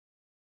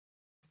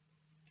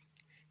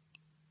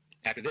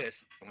After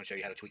this, I want to show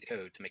you how to tweak the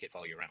code to make it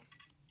follow you around.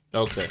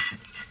 Okay.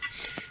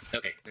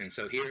 Okay, and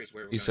so here is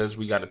where we're He going to says tweak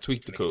we the got to code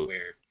tweak the to make it code.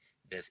 where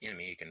this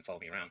enemy can follow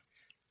me around.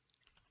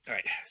 All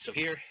right, so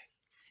here,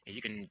 and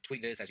you can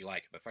tweak this as you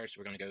like, but first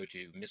we're going to go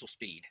to missile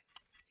speed.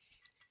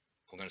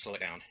 We're going to slow it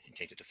down and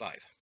change it to 5.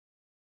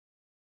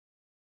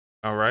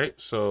 All right,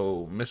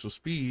 so missile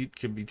speed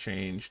can be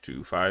changed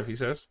to 5, he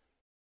says.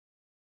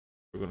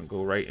 We're going to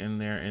go right in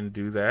there and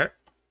do that.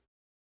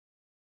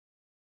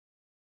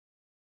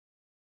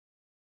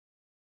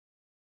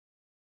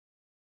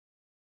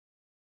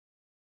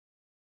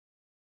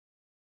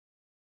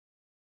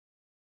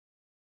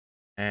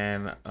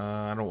 And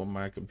I don't want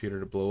my computer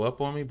to blow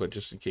up on me, but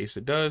just in case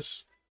it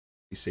does,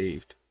 be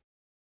saved.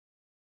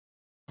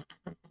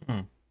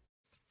 Okay,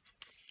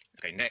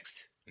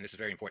 next, and this is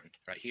very important,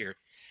 right here,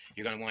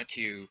 you're going to want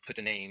to put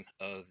the name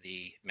of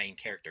the main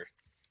character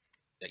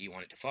that you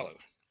want it to follow,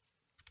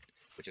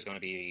 which is going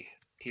to be,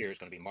 here is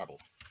going to be Marble,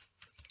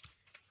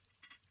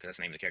 because that's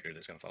the name of the character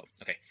that's going to follow.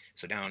 Okay,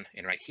 so down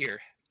and right here,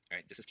 all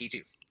right, this is key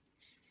 2.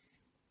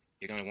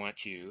 You're going to want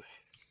to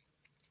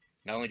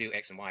not only do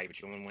X and Y, but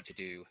you're going to want to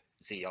do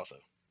Z also.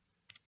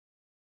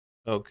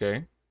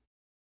 Okay.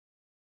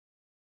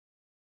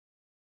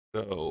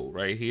 So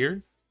right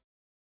here,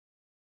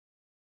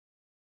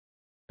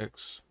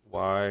 X,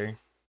 Y.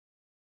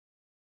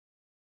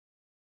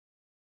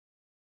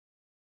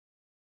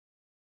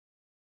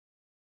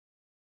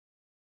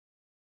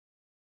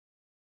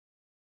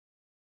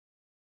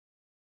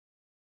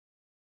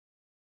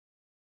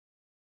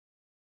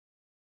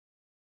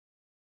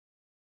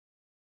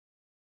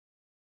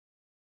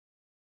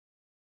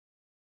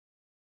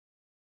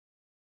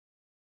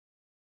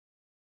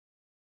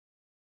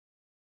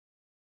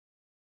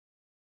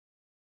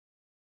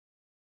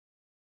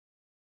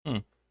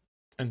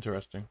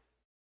 Interesting.